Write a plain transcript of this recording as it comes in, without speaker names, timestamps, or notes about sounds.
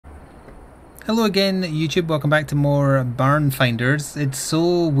Hello again, YouTube. Welcome back to more Barn Finders. It's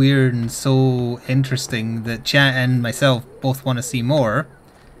so weird and so interesting that chat and myself both want to see more.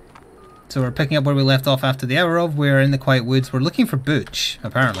 So we're picking up where we left off after the hour of. We're in the Quiet Woods. We're looking for Butch,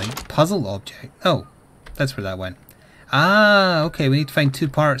 apparently. Puzzle object. Oh, that's where that went. Ah, okay. We need to find two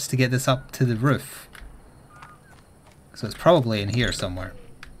parts to get this up to the roof. So it's probably in here somewhere.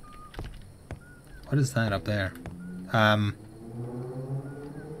 What is that up there?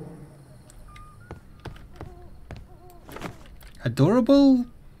 Adorable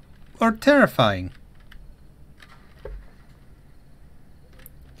or terrifying?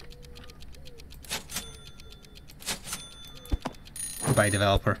 Goodbye,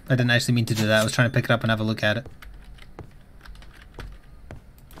 developer. I didn't actually mean to do that. I was trying to pick it up and have a look at it.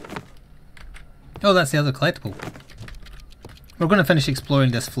 Oh, that's the other collectible. We're going to finish exploring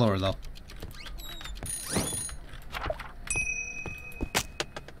this floor, though.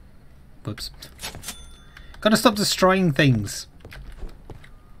 Whoops. Gotta stop destroying things.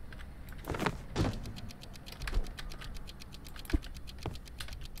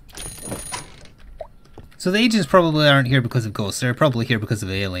 So the agents probably aren't here because of ghosts. They're probably here because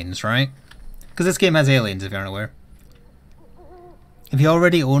of aliens, right? Because this game has aliens, if you aren't aware. If you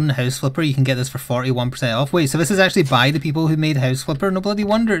already own House Flipper, you can get this for 41% off. Wait, so this is actually by the people who made House Flipper? No bloody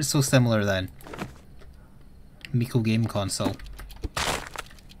wonder it's so similar then. Miko game console.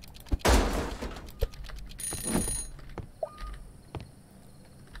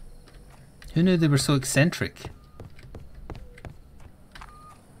 Who knew they were so eccentric?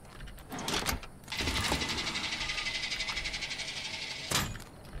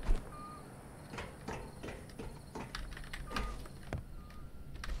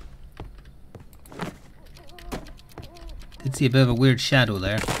 Did see a bit of a weird shadow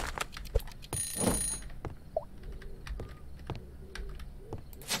there.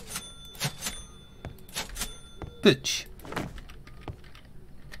 Butch.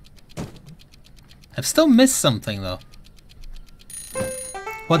 I've still missed something though.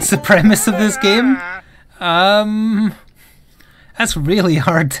 What's the premise of this game? That's really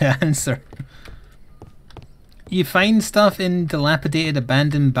hard to answer. You find stuff in dilapidated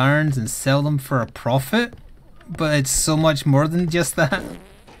abandoned barns and sell them for a profit, but it's so much more than just that.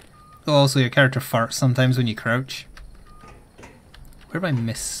 Oh, also your character farts sometimes when you crouch. Where have I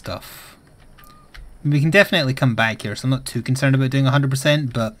missed stuff? We can definitely come back here, so I'm not too concerned about doing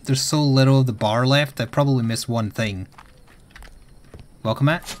 100%, but there's so little of the bar left, I probably missed one thing. Welcome,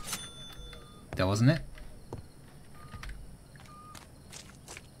 Matt. That wasn't it.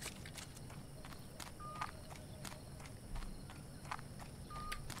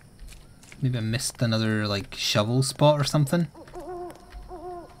 Maybe I missed another, like, shovel spot or something.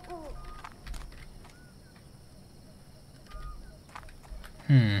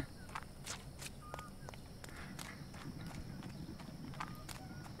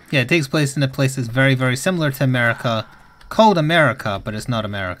 Yeah, it takes place in a place that's very, very similar to America, called America, but it's not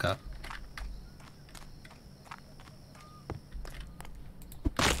America.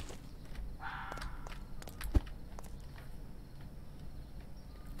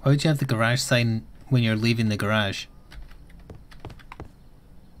 Why would you have the garage sign when you're leaving the garage?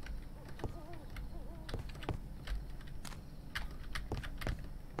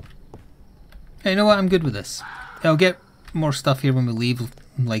 Hey, you know what? I'm good with this. I'll get more stuff here when we leave,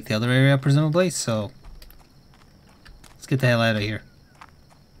 like the other area, presumably, so let's get the hell out of here.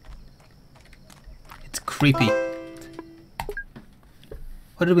 It's creepy.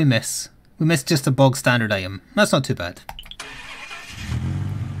 What did we miss? We missed just a bog standard item. That's not too bad.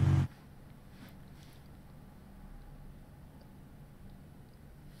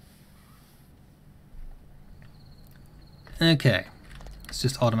 Okay, let's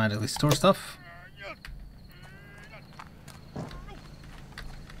just automatically store stuff.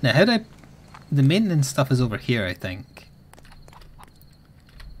 Now, how do I... The maintenance stuff is over here, I think.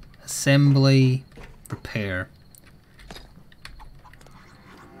 Assembly, repair. It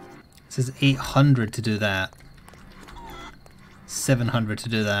says 800 to do that. 700 to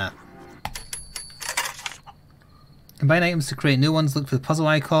do that. Combine items to create new ones. Look for the puzzle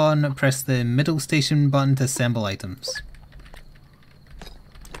icon. Press the middle station button to assemble items.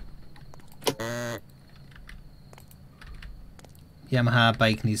 Yamaha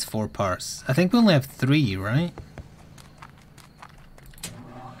bike needs 4 parts. I think we only have 3, right?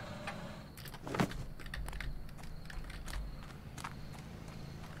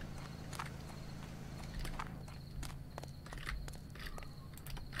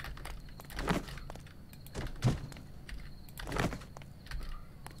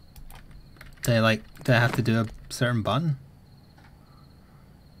 Do I have to do a certain button?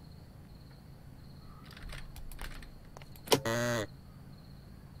 I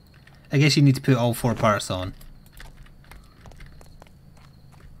guess you need to put all 4 parts on.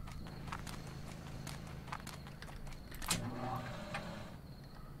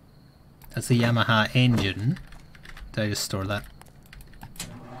 That's the Yamaha engine. Did I just store that?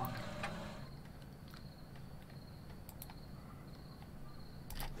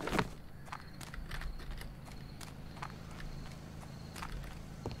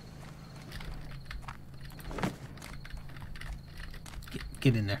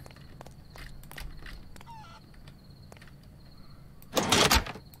 Get in there.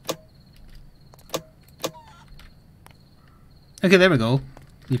 Okay, there we go.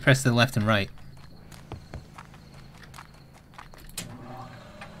 You press the left and right.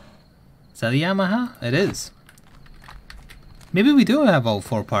 Is that the Yamaha? It is. Maybe we do have all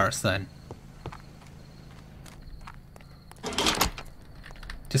 4 parts then.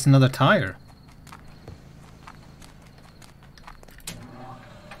 Just another tire.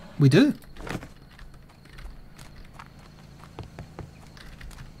 We do.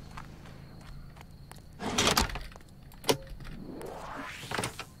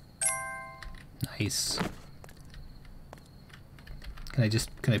 Nice.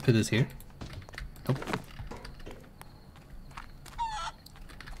 Can I put this here? Nope.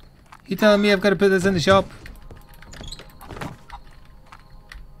 You telling me I've got to put this in the shop?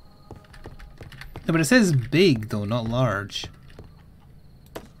 No, but it says big though, not large.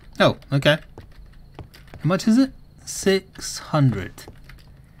 Oh, okay. How much is it? 600.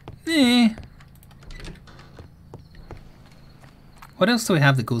 Eh. What else do we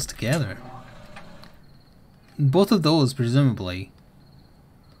have that goes together? Both of those, presumably.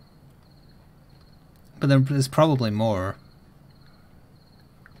 But there's probably more.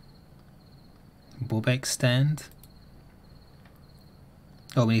 Bobex stand.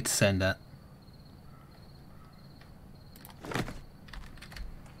 Oh, we need to send that.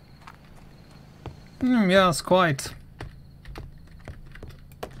 Yes, quite.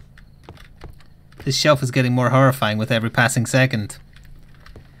 This shelf is getting more horrifying with every passing second.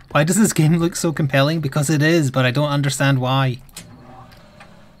 Why does this game look so compelling? Because it is, but I don't understand why.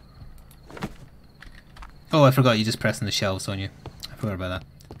 Oh, I forgot you just press on the shelves, don't you? I forgot about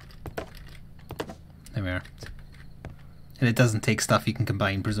that. There we are. And it doesn't take stuff you can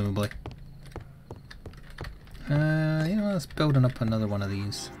combine, presumably. You know, let's build up another one of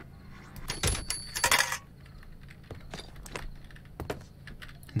these.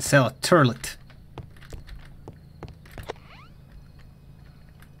 And sell a turlet.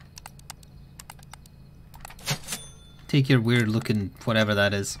 Take your weird looking whatever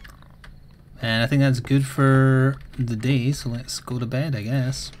that is. And I think that's good for the day, so let's go to bed, I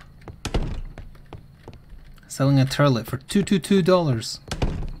guess. Selling a turlet for $222.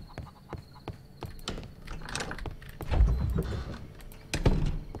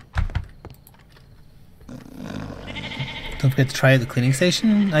 Don't forget to try out the cleaning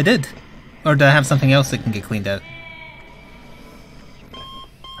station. I did. Or do I have something else that can get cleaned out?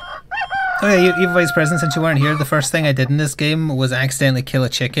 Oh yeah, Evil Vice President, since you weren't here, the first thing I did in this game was accidentally kill a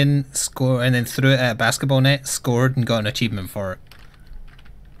chicken, score, and then threw it at a basketball net, scored, and got an achievement for it.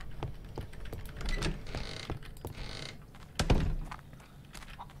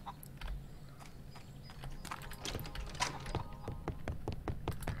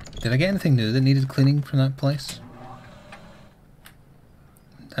 Did I get anything new that needed cleaning from that place?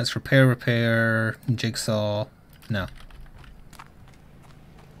 That's repair, jigsaw. No.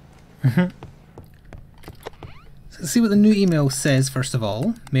 So let's see what the new email says first of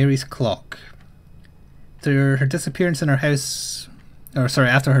all. Mary's clock. After her disappearance, her house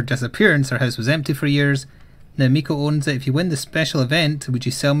was empty for years. Now Miko owns it. If you win the special event, would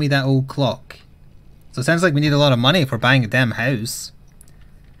you sell me that old clock? So it sounds like we need a lot of money if we're buying a damn house.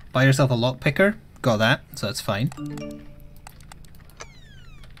 Buy yourself a lock picker. Got that, so that's fine.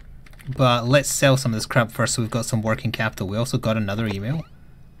 But let's sell some of this crap first so we've got some working capital. We also got another email.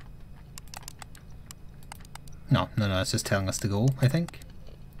 No, it's just telling us to go, I think.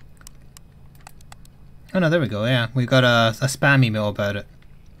 Oh no, there we go, yeah. We got a spam email about it.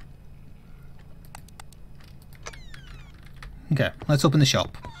 Okay, let's open the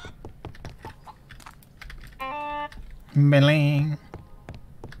shop. Bling.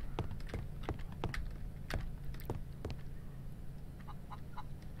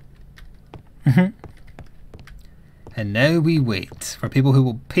 And now we wait for people who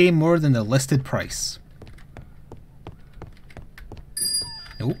will pay more than the listed price.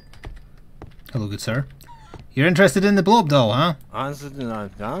 Nope. Hello, good sir. You're interested in the blow-up doll, huh?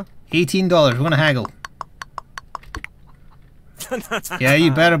 $18. We're gonna haggle. Yeah,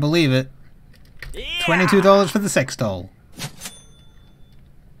 you better believe it. $22 for the sex doll.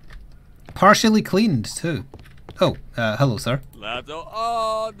 partially cleaned too. Oh, hello, sir.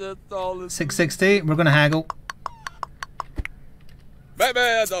 660. We're gonna haggle.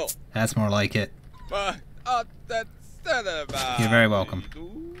 That's more like it. You're very welcome.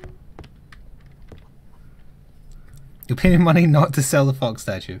 You pay me money not to sell the fox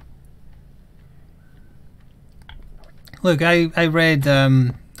statue. Look, I read, I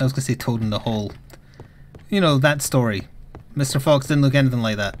was gonna say Toad in the Hole. You know, that story. Mr. Fox didn't look anything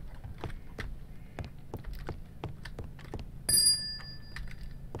like that.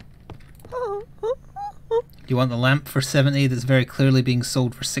 You want the lamp for 70 that's very clearly being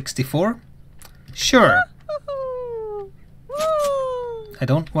sold for 64? Sure. I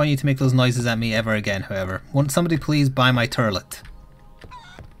don't want you to make those noises at me ever again, however. Won't somebody please buy my turlet?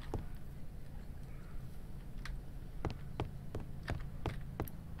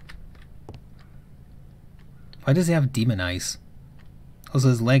 Why does he have demon eyes? Also,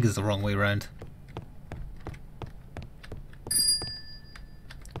 his leg is the wrong way around.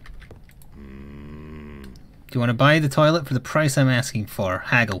 Do you want to buy the toilet for the price I'm asking for?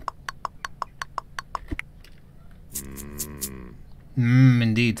 Haggle.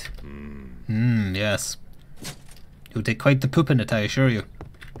 Indeed. Yes. You'll take quite the poop in it, I assure you.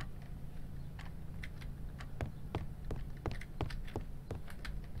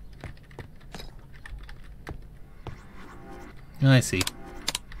 I see.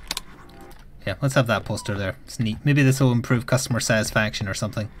 Yeah, let's have that poster there. It's neat. Maybe this will improve customer satisfaction or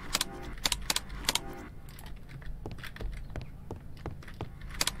something.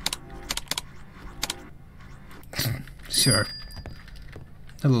 Sure.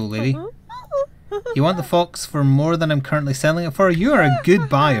 Hello, lady. You want the fox for more than I'm currently selling it for? You are a good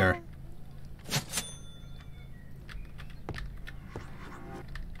buyer.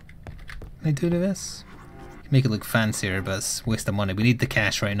 Can I do this? Make it look fancier, but it's a waste of money. We need the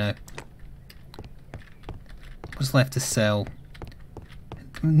cash right now. What's left to sell?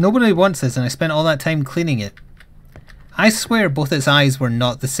 Nobody wants this, and I spent all that time cleaning it. I swear both its eyes were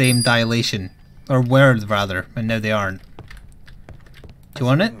not the same dilation. Or were, rather, and now they aren't. Do you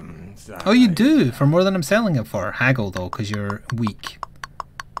want it? Oh, you do, for more than I'm selling it for. Haggle, though, because you're weak.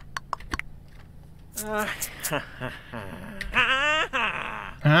 Thank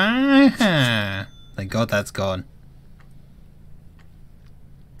God that's gone.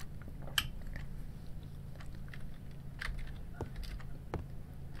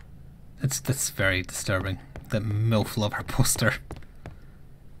 That's very disturbing. That MILF lover poster.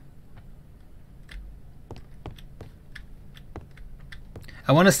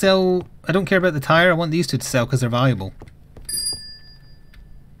 I want to sell... I don't care about the tire, I want these two to sell because they're valuable.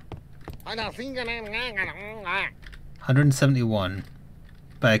 171.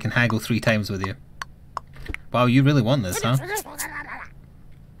 But I can haggle 3 times with you. Wow, you really want this, huh?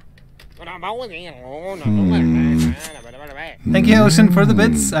 Thank you, Ocean, for the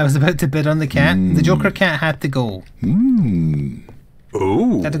bids. I was about to bid on the cat. The Joker cat had to go.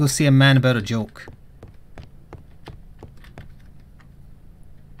 Oh. Had to go see a man about a joke.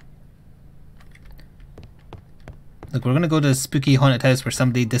 Look, we're gonna go to a spooky haunted house where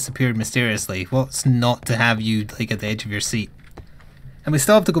somebody disappeared mysteriously. What's not to have you, like, at the edge of your seat? And we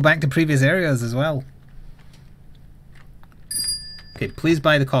still have to go back to previous areas as well. Okay, please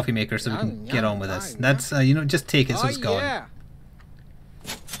buy the coffee maker so we can get on with this. That's, you know, just take it so it's gone.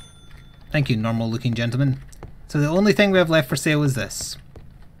 Thank you, normal-looking gentleman. So the only thing we have left for sale is this.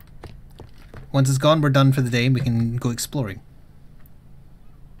 Once it's gone, we're done for the day and we can go exploring.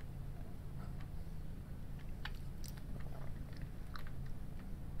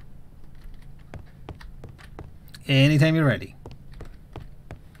 Anytime you're ready.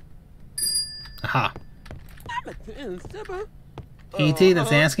 Aha. 80,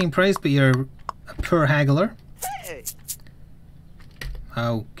 that's the asking price, but you're a poor haggler.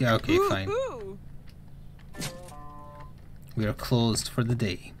 Oh, okay, fine. We are closed for the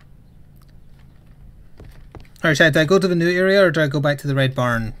day. Alright, Chad, do I go to the new area or do I go back to the Red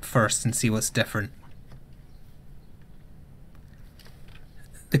Barn first and see what's different?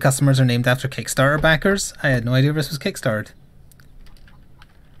 The customers are named after Kickstarter backers? I had no idea this was Kickstarted.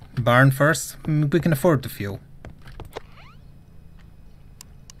 Barn first? We can afford the fuel.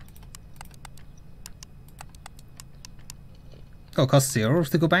 Oh, it costs 0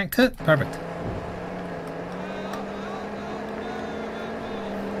 to go back to it? Perfect.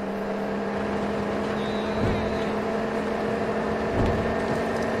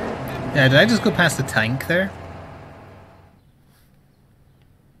 Yeah, did I just go past the tank there?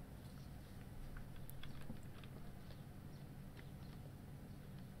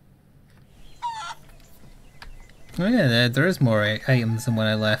 Oh yeah, there is more items than when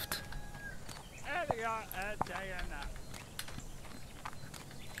I left.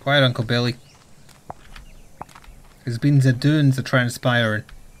 Quiet, Uncle Billy. There's been the dunes are transpiring.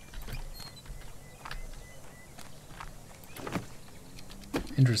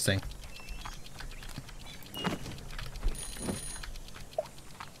 Interesting.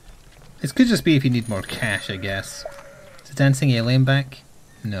 This could just be if you need more cash, I guess. Is the dancing alien back?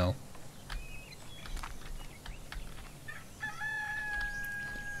 No.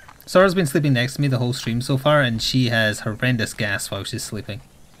 Sora's been sleeping next to me the whole stream so far, and she has horrendous gas while she's sleeping.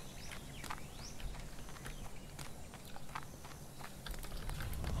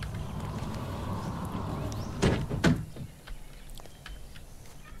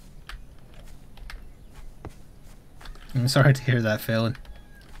 I'm sorry to hear that, Phelan.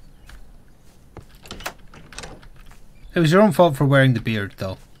 It was your own fault for wearing the beard,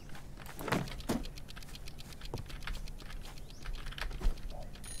 though.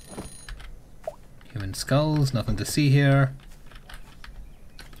 Human skulls, nothing to see here.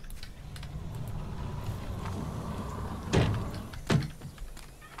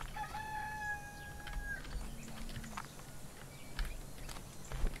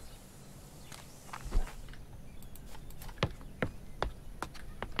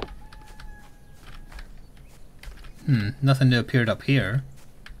 Nothing new appeared up here.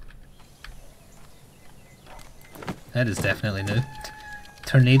 That is definitely new.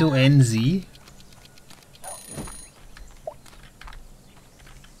 Tornado NZ?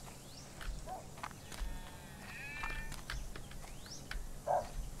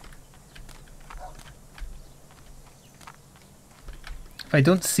 If I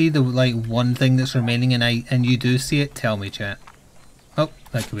don't see the one thing that's remaining and you do see it, tell me, chat. Oh,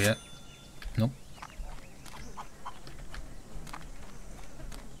 that could be it. Nope.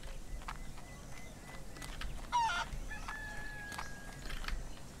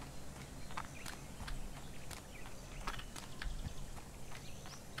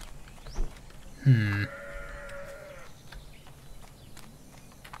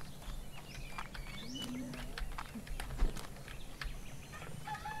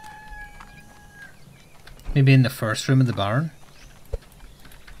 Maybe in the first room of the barn?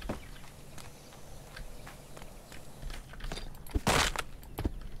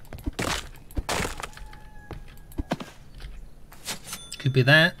 Could be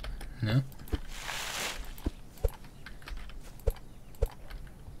that. No.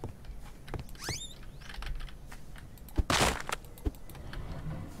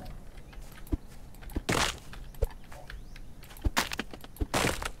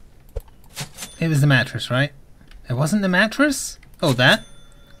 It was the mattress, right? It wasn't the mattress? Oh, that?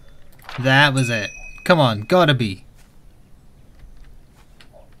 That was it. Come on, gotta be.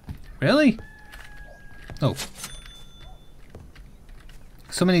 Really? Oh.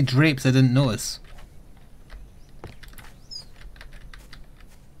 So many drapes I didn't notice.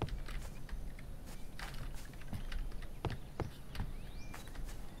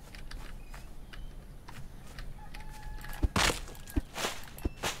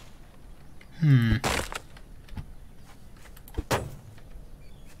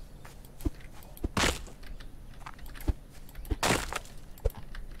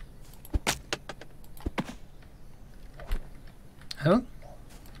 I don't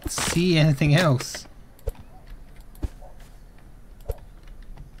see anything else.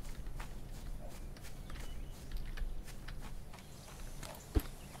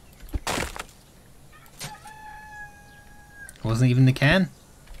 It wasn't even the can.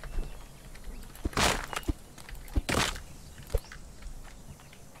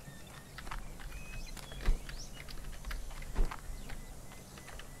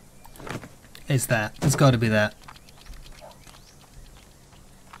 It's that. It's got to be that.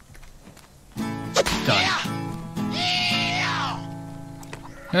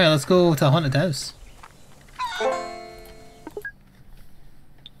 Alright, let's go to a haunted house.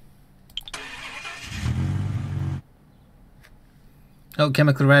 Oh,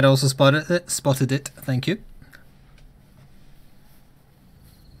 Chemical Red also spotted it. Thank you.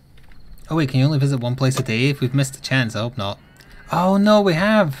 Oh wait, can you only visit one place a day? If we've missed a chance, I hope not. Oh no, we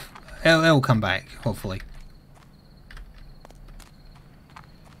have! It'll come back, hopefully.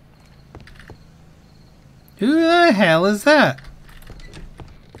 Who the hell is that?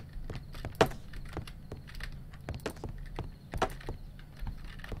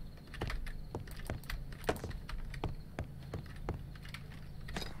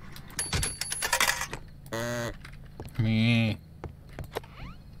 Me.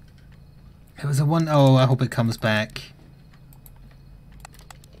 It was a one. Oh, I hope it comes back.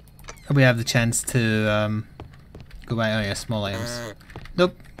 Hope we have the chance to go back. Oh yeah, small items.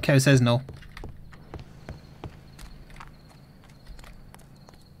 Nope. Cow says no.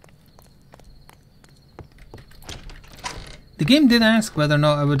 game did ask whether or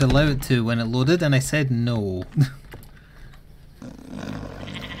not I would allow it to when it loaded, and I said no.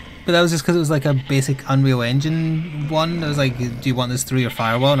 But that was just because it was like a basic Unreal Engine one. It was like, do you want this through your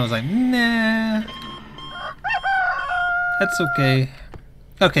firewall? And I was like, nah. That's okay.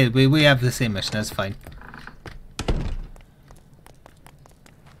 Okay, we have the same mission, that's fine.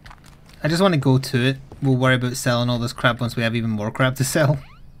 I just want to go to it. We'll worry about selling all this crap once we have even more crap to sell.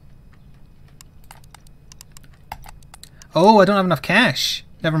 Oh, I don't have enough cash.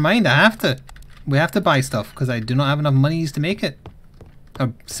 Never mind, I have to. We have to buy stuff because I do not have enough monies to make it.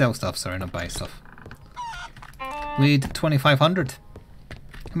 Or sell stuff, sorry, not buy stuff. We need 2,500.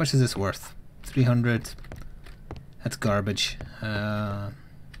 How much is this worth? 300. That's garbage.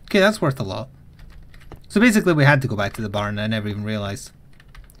 Okay, that's worth a lot. So basically we had to go back to the barn, I never even realised.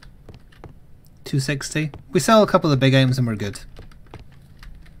 260. We sell a couple of big items and we're good.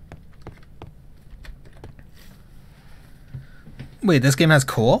 Wait, this game has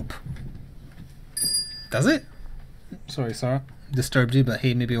co-op? Does it? Sorry, Sarah. Disturbed you, but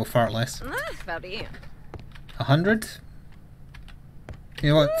hey, maybe we'll fart less. 100? You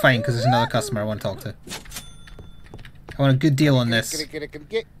know what? Fine, because there's another customer I want to talk to. I want a good deal on this.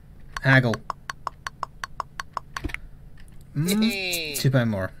 Haggle. £2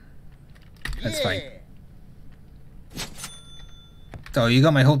 more. That's fine. Oh, you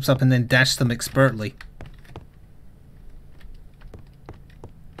got my hopes up and then dashed them expertly.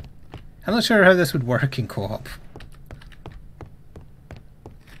 I'm not sure how this would work in co-op.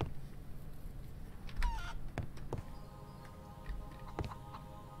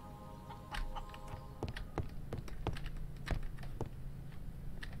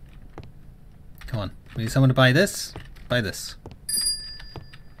 Come on, we need someone to buy this. Buy this.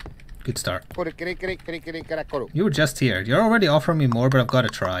 Good start. You were just here. You're already offering me more, but I've got to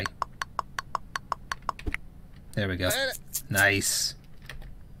try. There we go. Nice.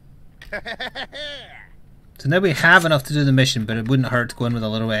 So now we have enough to do the mission, but it wouldn't hurt to go in with a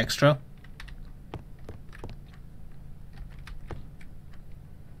little extra.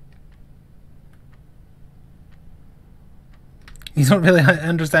 You don't really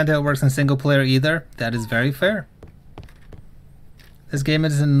understand how it works in single player either. That is very fair. This game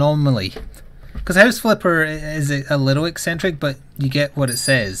is an anomaly. Because House Flipper is a little eccentric, but you get what it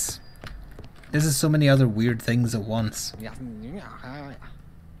says. This is so many other weird things at once.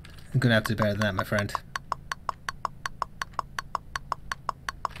 I'm gonna have to do better than that, my friend.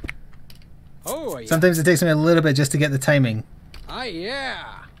 Oh, yeah. Sometimes it takes me a little bit just to get the timing. Ah,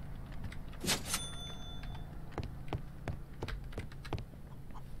 yeah.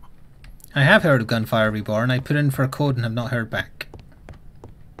 I have heard of Gunfire Reborn. I put in for a code and have not heard back.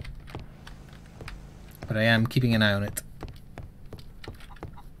 But I am keeping an eye on it.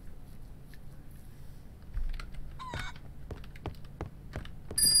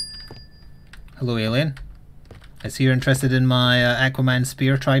 Hello, alien. I see you're interested in my Aquaman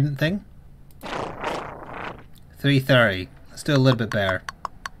Spear Trident thing. 330. Let's do a little bit better.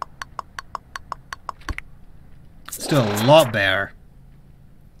 Let's do a lot better.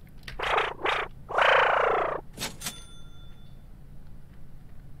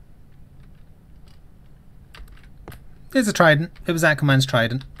 It's a trident. It was Aquaman's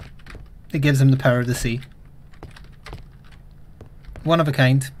trident. It gives him the power of the sea. One of a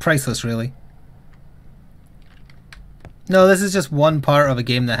kind. Priceless, really. No, this is just one part of a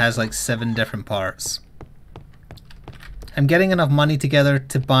game that has like 7 different parts. I'm getting enough money together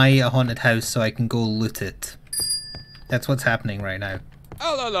to buy a haunted house so I can go loot it. That's what's happening right now.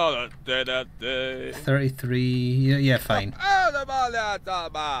 33... yeah, fine.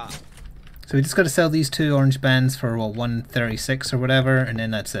 So we just got to sell these 2 orange bands for, what, 136 or whatever, and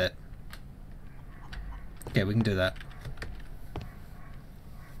then that's it. Okay, we can do that.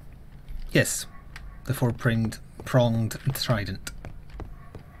 Yes, the 4-pronged trident.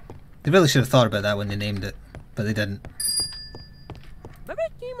 They really should have thought about that when they named it, but they didn't.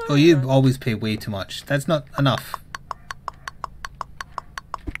 Oh, you always pay way too much. That's not enough.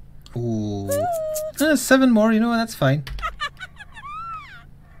 Ooh. 7 more, you know what, that's fine.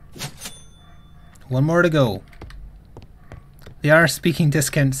 1 more to go. They are speaking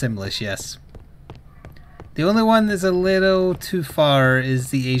discount Simlish, yes. The only one that's a little too far is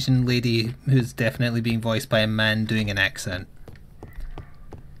the Asian lady who's definitely being voiced by a man doing an accent.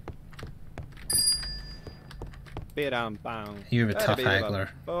 You're a tough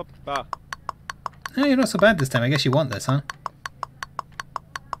haggler. Oh, you're not so bad this time. I guess you want this, huh?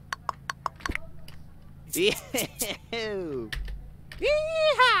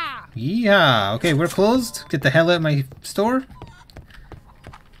 Yeehaw! Okay, we're closed. Get the hell out of my store.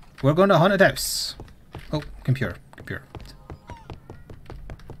 We're going to a haunted house. Oh, computer.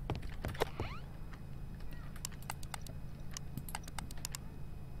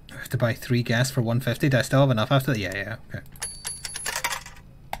 to buy 3 gas for 150. Do I still have enough after that? Yeah, okay.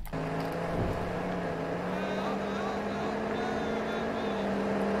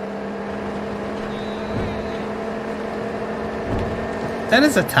 That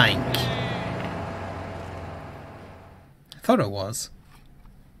is a tank. I thought it was.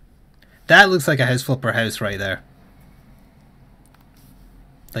 That looks like a house flipper house right there.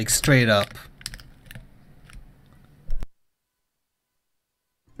 Like straight up.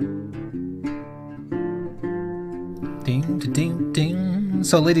 Ding, ding, ding.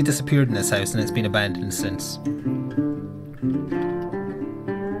 So a lady disappeared in this house and it's been abandoned since.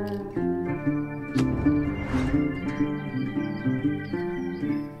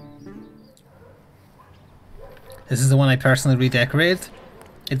 This is the one I personally redecorated.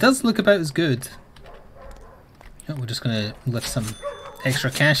 It does look about as good. Oh, we're just gonna lift some extra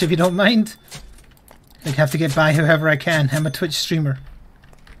cash if you don't mind. I have to get by however I can. I'm a Twitch streamer.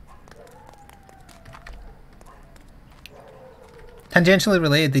 Tangentially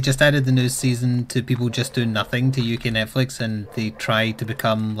related, they just added the new season to people just doing nothing to UK Netflix, and they try to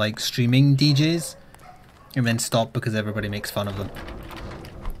become like streaming DJs and then stop because everybody makes fun of them.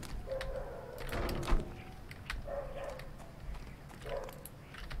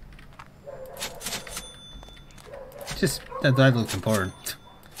 Just, that looks important.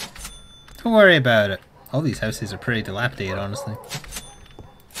 Don't worry about it. All these houses are pretty dilapidated, honestly.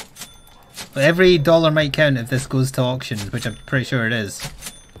 But every dollar might count if this goes to auction, which I'm pretty sure it is.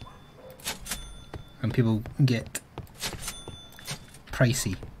 And people get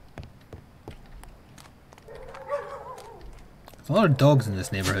pricey. There's a lot of dogs in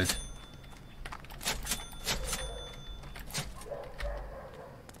this neighborhood.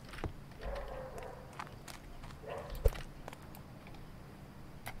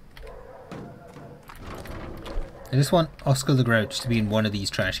 I just want Oscar the Grouch to be in one of these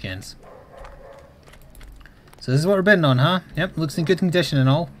trash cans. So this is what we're bidding on, huh? Yep, looks in good condition and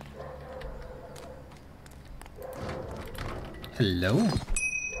all. Hello?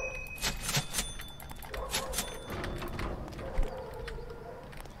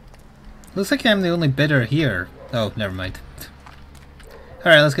 Looks like I'm the only bidder here. Oh, never mind.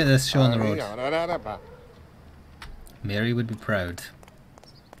 Alright, let's get this show on the road. Mary would be proud.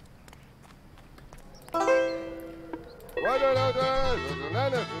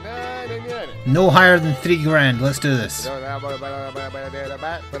 No higher than 3 grand. Let's do this. I'm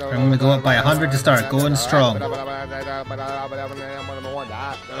gonna go up by 100 to start. Going strong.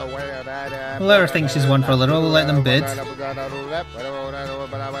 We'll let her think she's won for a little. We'll let them bid.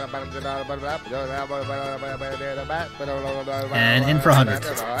 And in for 100.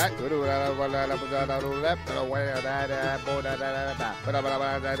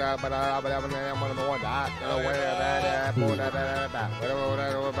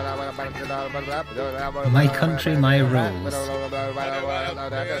 My country, my rules. I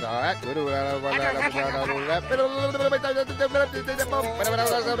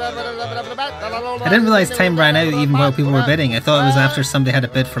didn't realize time ran out even while people were bidding. I thought it was after somebody had a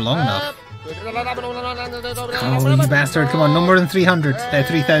bid for long enough. Oh, you bastard. Come on, no more than 300.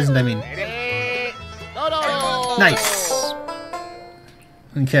 3,000, I mean. Nice.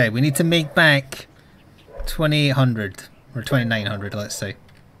 Okay, we need to make back 2,800. Or 2,900, let's say.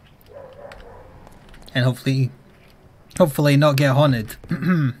 And hopefully not get haunted.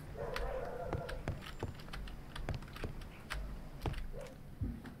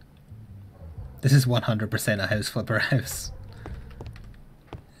 This is 100% a house flipper house.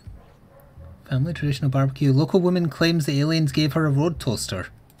 Family traditional barbecue. Local woman claims the aliens gave her a road toaster.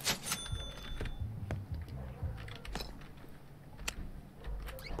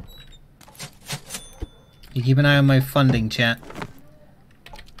 You keep an eye on my funding, chat.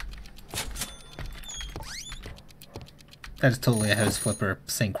 That is totally a house flipper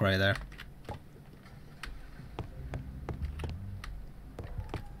sink right there.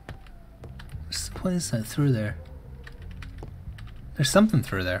 What is that through there? There's something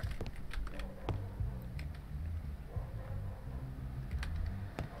through there.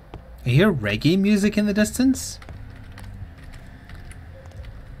 I hear reggae music in the distance?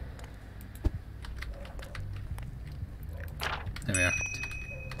 There we are.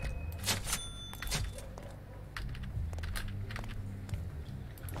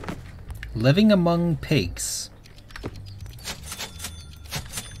 Living among pigs.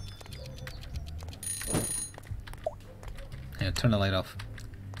 Yeah, turn the light off.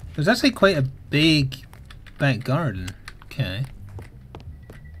 There's actually quite a big back garden. Okay.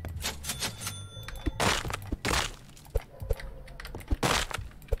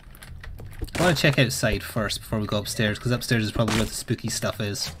 I want to check outside first before we go upstairs, because upstairs is probably where the spooky stuff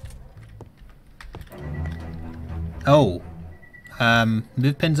is. Oh.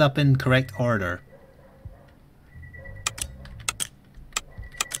 Move pins up in correct order.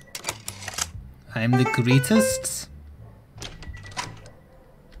 I'm the greatest.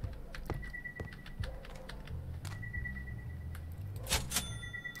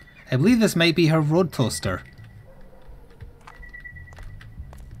 I believe this might be her road toaster.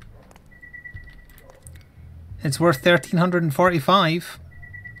 It's worth 1,345.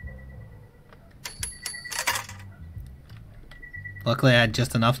 Luckily I had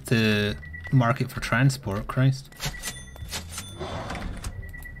just enough to mark it for transport, Christ.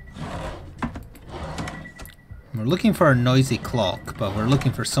 We're looking for a noisy clock, but we're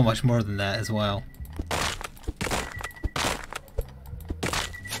looking for so much more than that as well.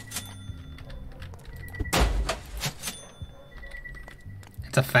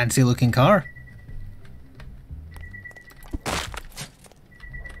 It's a fancy looking car.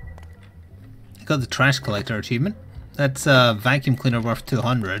 I got the trash collector achievement. That's a vacuum cleaner worth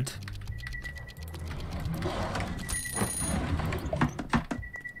 200.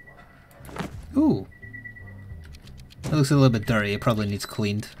 Ooh. It looks a little bit dirty. It probably needs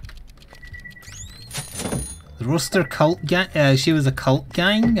cleaned. The Roaster cult gang. She was a cult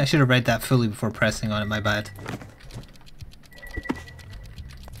gang. I should have read that fully before pressing on it. My bad.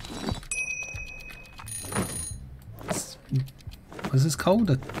 What's this called?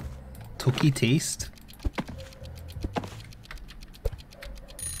 A Toki taste?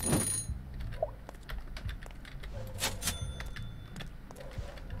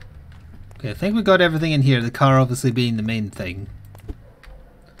 Okay, I think we got everything in here, the car obviously being the main thing.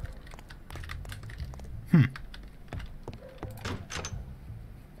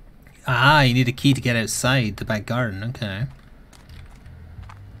 Ah, you need a key to get outside the back garden, okay.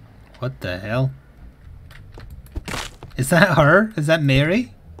 What the hell? Is that her? Is that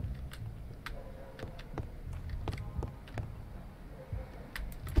Mary?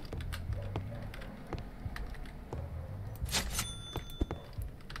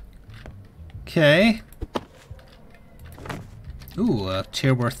 Okay. Ooh, a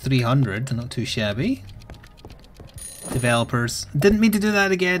chair worth 300, not too shabby. Developers. Didn't mean to do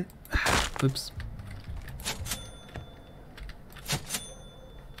that again. Whoops.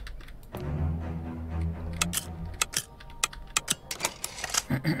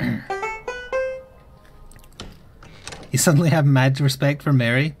 You suddenly have mad respect for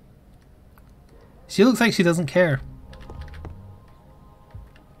Mary. She looks like she doesn't care.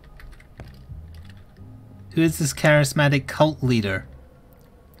 Who is this charismatic cult leader?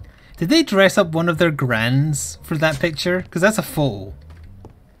 Did they dress up one of their grands for that picture? Because that's a photo.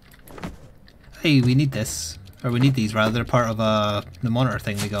 Hey, we need this. Or we need these rather. They're part of the monitor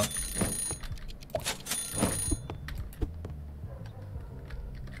thing we got.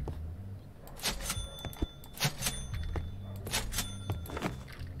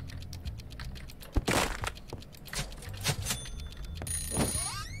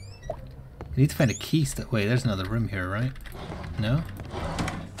 We need to find a key. Wait, there's another room here, right? No?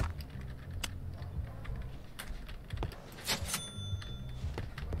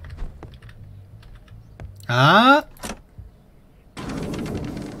 Ah!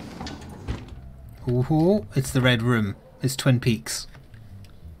 Ooh, it's the red room. It's Twin Peaks.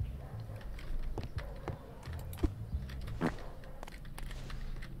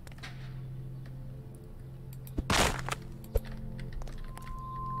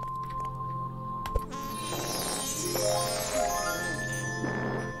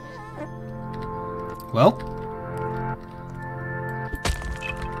 Well,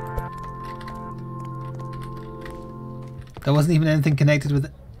 there wasn't even anything connected with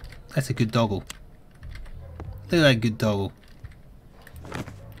it. That's a good doggle. Look at that good doggle.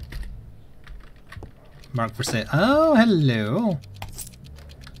 Mark for sale. Oh, hello.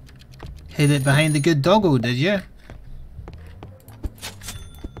 Hid it behind the good doggle, did you?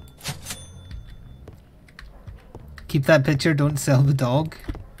 Keep that picture, don't sell the dog.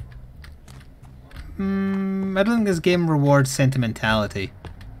 I don't think this game rewards sentimentality.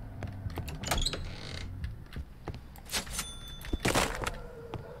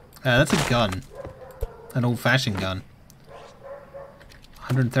 That's a gun. An old-fashioned gun.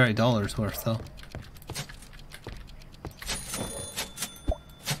 $130 worth, though.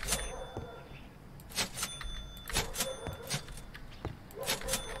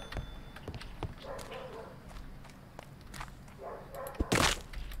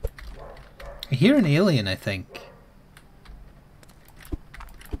 I hear an alien, I think.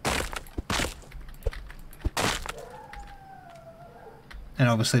 And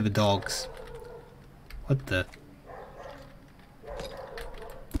obviously the dogs. What the?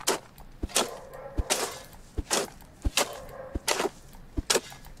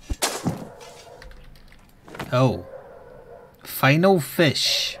 Oh. Final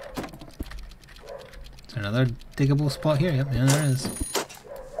fish. Is there another diggable spot here? Yep, yeah, there is.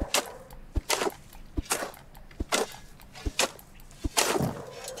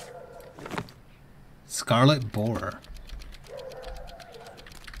 Scarlet boar.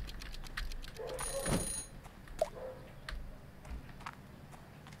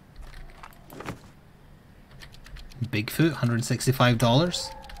 Bigfoot,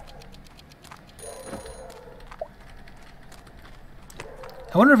 $165.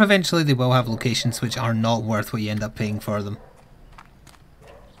 I wonder if eventually they will have locations which are not worth what you end up paying for them.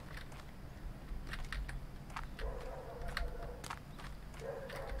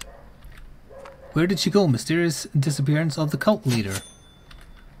 Where did she go? Mysterious disappearance of the cult leader.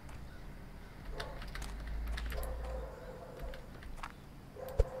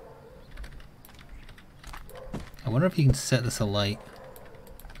 I wonder if you can set this alight.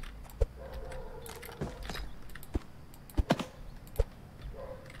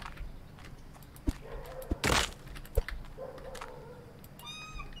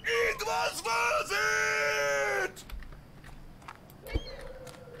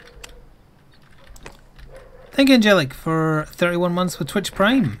 Thank you, Angelic, for 31 months with Twitch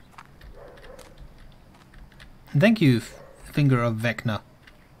Prime. And thank you, Finger of Vecna.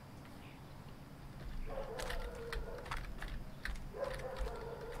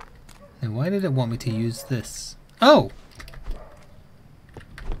 Now, why did it want me to use this? Oh!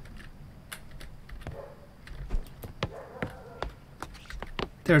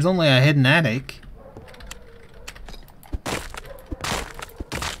 There's only a hidden attic.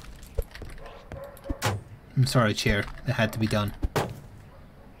 I'm sorry, chair. It had to be done.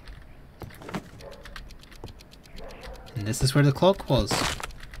 And this is where the clock was.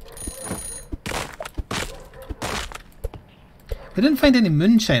 We didn't find any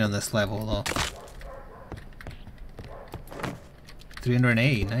moonshine on this level, though.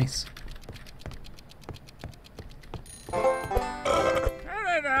 380, nice.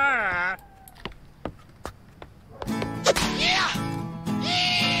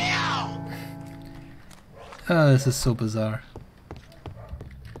 Oh, this is so bizarre.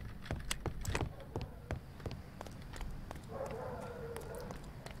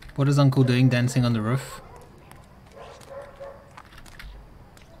 What is Uncle doing dancing on the roof?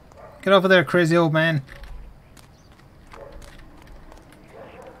 Get over there, crazy old man.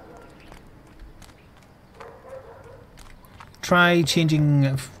 Try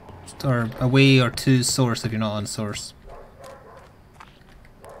changing or away or to source if you're not on source.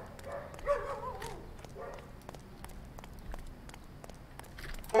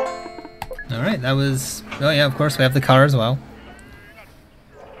 Alright, that was... Oh yeah, of course, we have the car as well.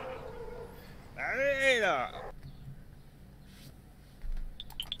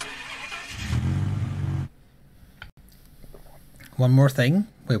 One more thing.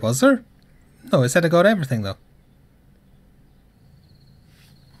 Wait, was there? No, it said I got everything though.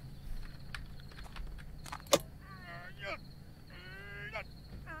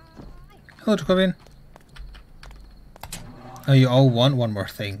 Hello, Jacobian. Oh, you all want one more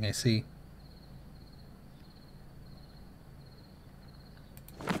thing, I see.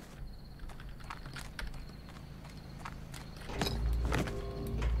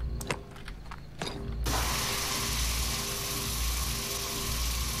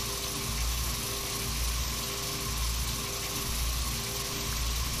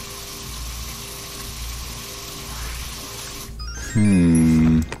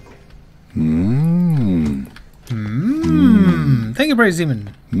 Thank you, Brave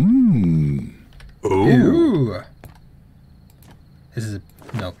Zeman. Oh. Ooh. This is a...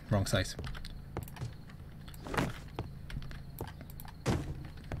 No, wrong size.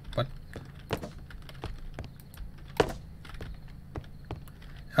 What?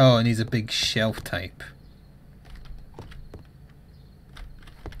 Oh, it needs a big shelf type.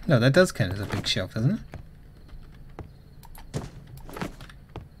 No, that does count as a big shelf, doesn't it?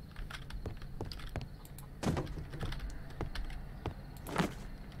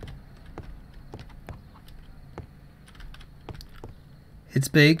 It's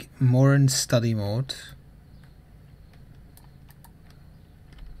big, more in study mode.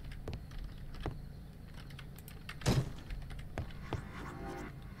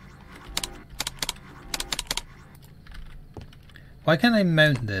 Why can't I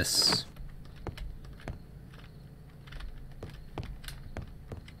mount this?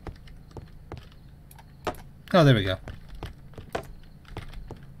 Oh, there we go.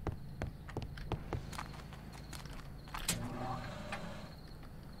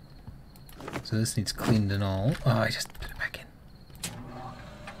 So this needs cleaned and all. Oh, I just put it back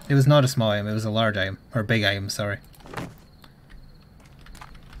in. It was not a small item, it was a large item. Or big item, sorry.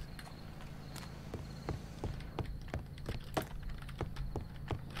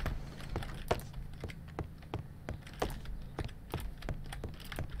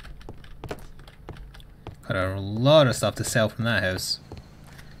 Got a lot of stuff to sell from that house.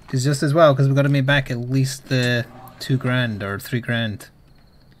 It's just as well, because we've got to make back at least the 2 grand or 3 grand.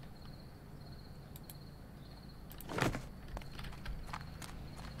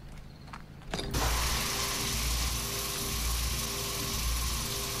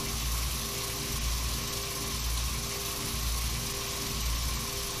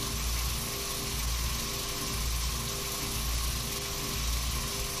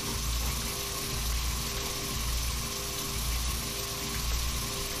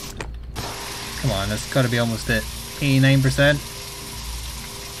 Come on, that's got to be almost at 89%.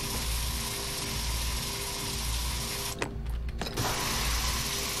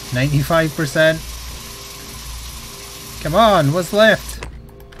 %. Come on, what's left?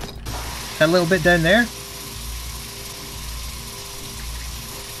 That little bit down there?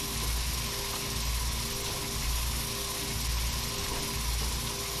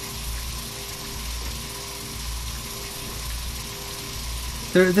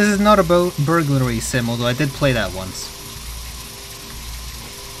 This is not a burglary sim, although I did play that once.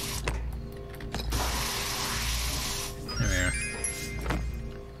 There we are.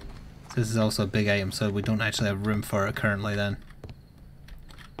 This is also a big item, so we don't actually have room for it currently then.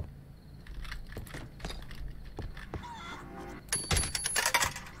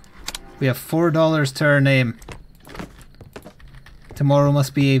 We have $4 to our name. Tomorrow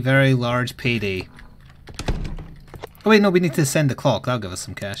must be a very large payday. Oh wait, no, we need to send the clock. That'll give us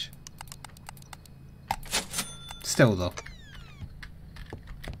some cash. Still though.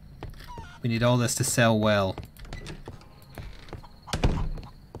 We need all this to sell well.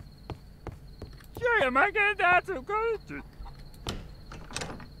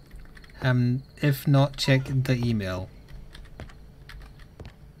 If not, check the email.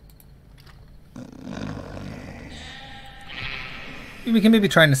 We can maybe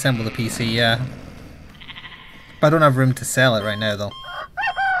try and assemble the PC, yeah. But I don't have room to sell it right now, though.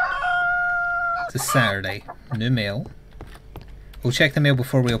 It's a Saturday. New mail. We'll check the mail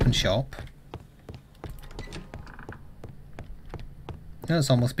before we open shop. No, it's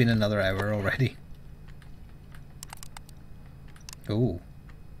almost been another hour already. Oh.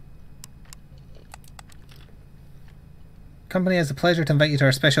 Company has the pleasure to invite you to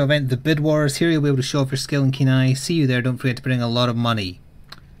our special event, the Bid Wars. Here you'll be able to show off your skill and keen eye. See you there. Don't forget to bring a lot of money.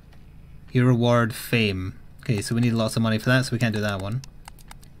 Your reward, fame. Okay, so we need lots of money for that, so we can't do that one.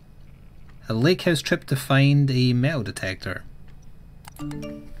 A lake house trip to find a metal detector.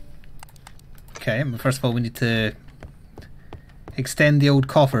 Okay, but first of all we need to extend the old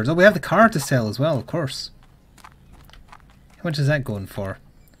coffers. Oh, we have the car to sell as well, of course. How much is that going for?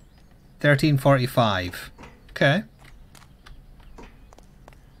 $13.45. Okay.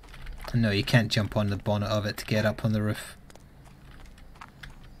 No, you can't jump on the bonnet of it to get up on the roof.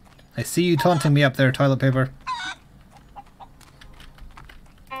 I see you taunting me up there, toilet paper.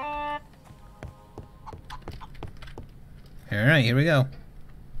 Alright, here we go.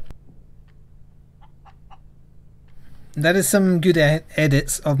 That is some good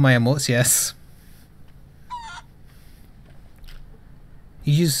edits of my emotes, yes.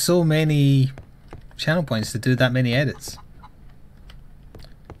 You use so many channel points to do that many edits.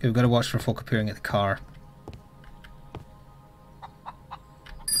 Okay, we've got to watch for folk appearing at the car.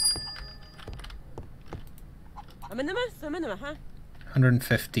 huh?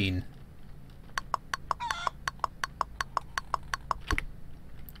 115.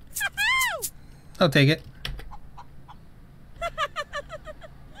 I'll take it.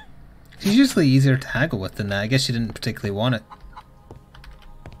 She's usually easier to haggle with than that. I guess she didn't particularly want it.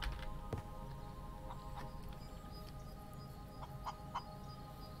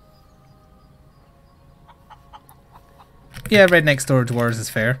 Yeah, Redneck Storage Wars is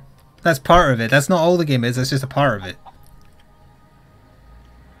fair. That's part of it. That's not all the game is, that's just a part of it.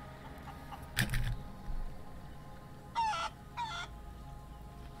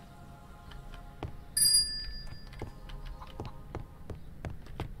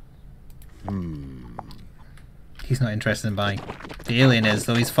 He's not interested in buying. The alien is,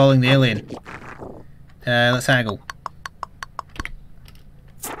 though. He's following the alien. Let's haggle.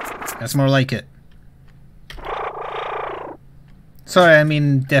 That's more like it. Sorry, I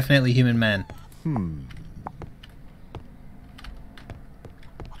mean definitely human man.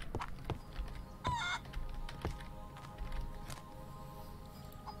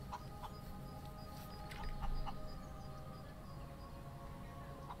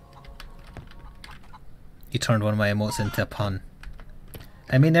 You turned one of my emotes into a pun.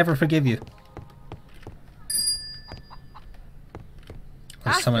 I may never forgive you.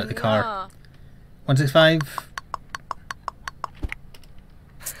 There's someone at the car. 165.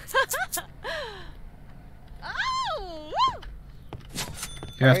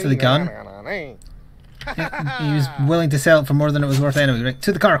 You're after the gun? Yeah, he was willing to sell it for more than it was worth anyway. Right,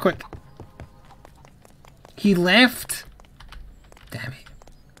 to the car, quick! He left? Damn it.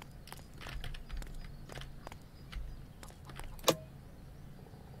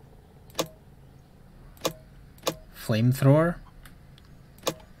 Flamethrower?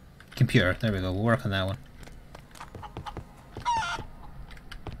 Computer, there we go, we'll work on that one.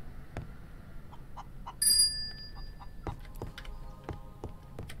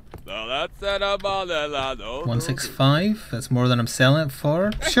 $165, that's more than I'm selling it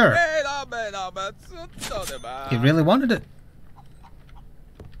for. Sure. He really wanted it.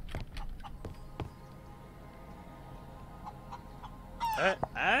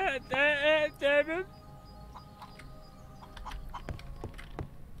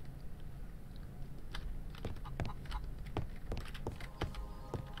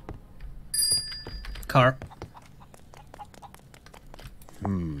 Car.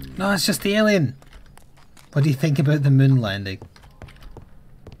 No, it's just the alien. What do you think about the moon landing?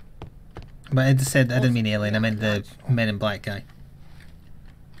 But I just said I didn't mean alien, I meant the Men in Black guy.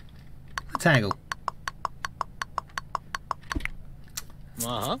 The Taggle.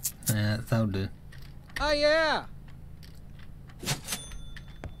 Uh-huh. Yeah, that'll do. Oh, yeah.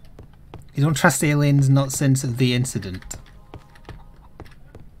 You don't trust aliens not since the incident.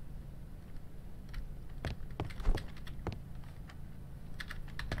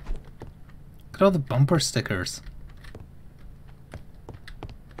 Look at all the bumper stickers.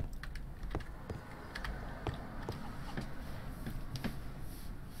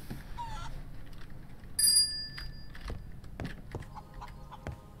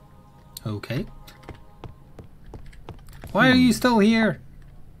 Okay. Why are you still here?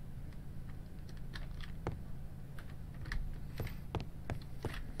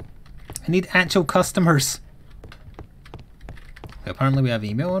 I need actual customers. Apparently we have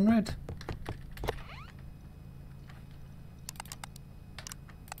email unread.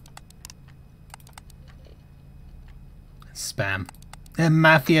 Spam.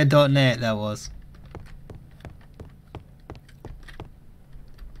 Mafia.net that was.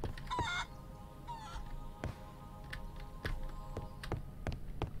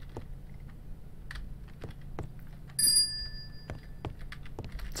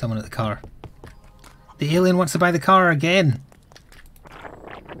 Someone at the car. The alien wants to buy the car again.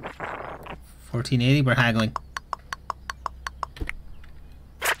 1480, we're haggling.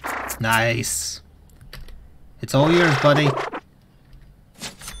 Nice. It's all yours, buddy.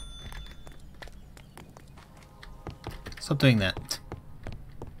 Stop doing that.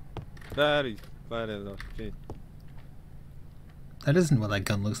 That isn't what that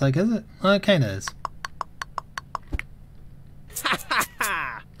gun looks like, is it? Well, it kinda is.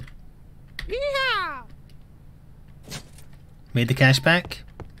 Made the cash back.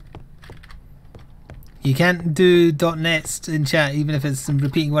 You can't do .nets in chat, even if it's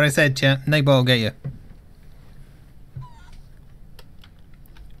repeating what I said, chat. Nightbot will get you.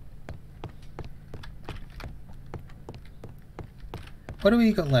 What do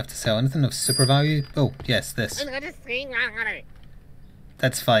we got left to sell? Anything of super value? Oh, yes, this.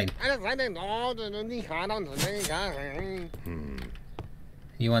 That's fine.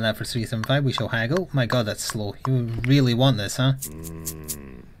 You want that for 375? We shall haggle. My god, that's slow. You really want this, huh?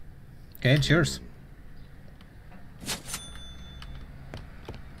 Okay, it's yours.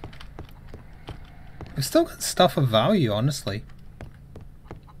 We've still got stuff of value, honestly.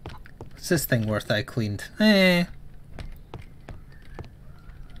 What's this thing worth that I cleaned? Eh.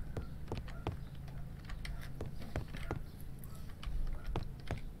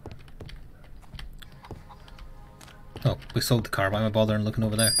 Oh, we sold the car. Why am I bothering looking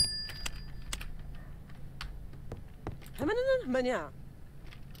over there?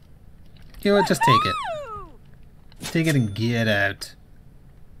 You know what? Just take it. Take it and get out.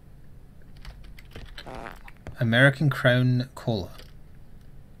 American Crown Cola.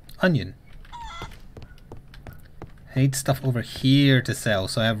 Onion. I need stuff over here to sell,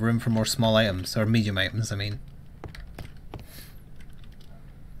 so I have room for more small items, or medium items, I mean.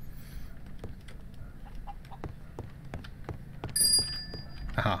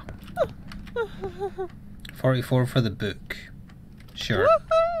 Aha. 44 for the book. Sure.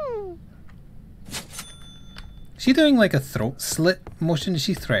 Is she doing like a throat slit motion? Is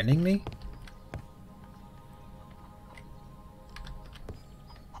she threatening me?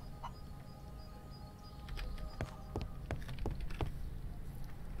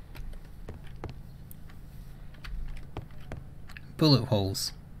 bullet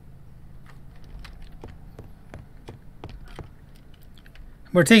holes.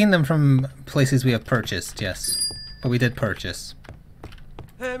 We're taking them from places we have purchased, yes. But we did purchase.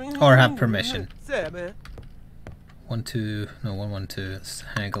 Or have permission. 112, it's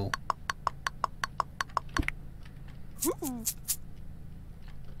haggle.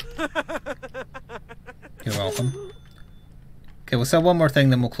 You're welcome. Okay, we'll sell one more thing,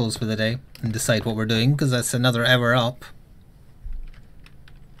 then we'll close for the day and decide what we're doing, because that's another hour up.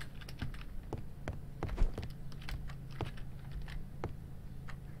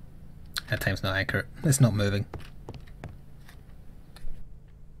 That time's not accurate. It's not moving.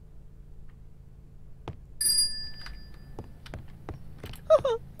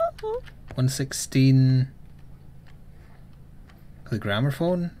 $116. The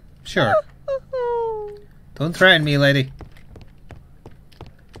gramophone? Sure. Don't threaten me, lady.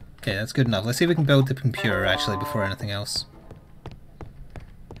 Okay, that's good enough. Let's see if we can build the computer actually before anything else.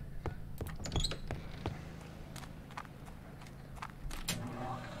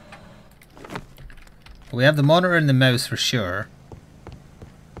 We have the monitor and the mouse for sure.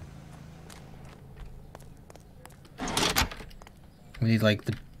 We need like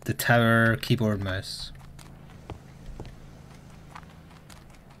the tower, keyboard, mouse.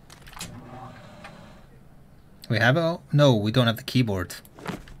 We have it all? No, we don't have the keyboard.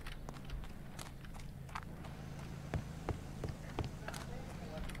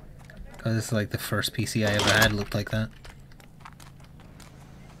 Oh, this is like the first PC I ever had looked like that.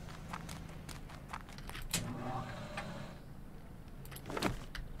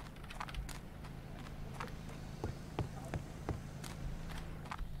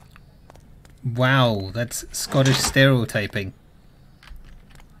 Wow, that's Scottish stereotyping.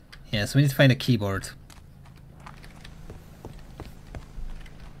 Yeah, so we need to find a keyboard.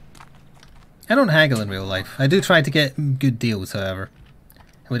 I don't haggle in real life. I do try to get good deals, however.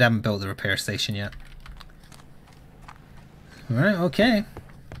 We haven't built the repair station yet. Alright, okay.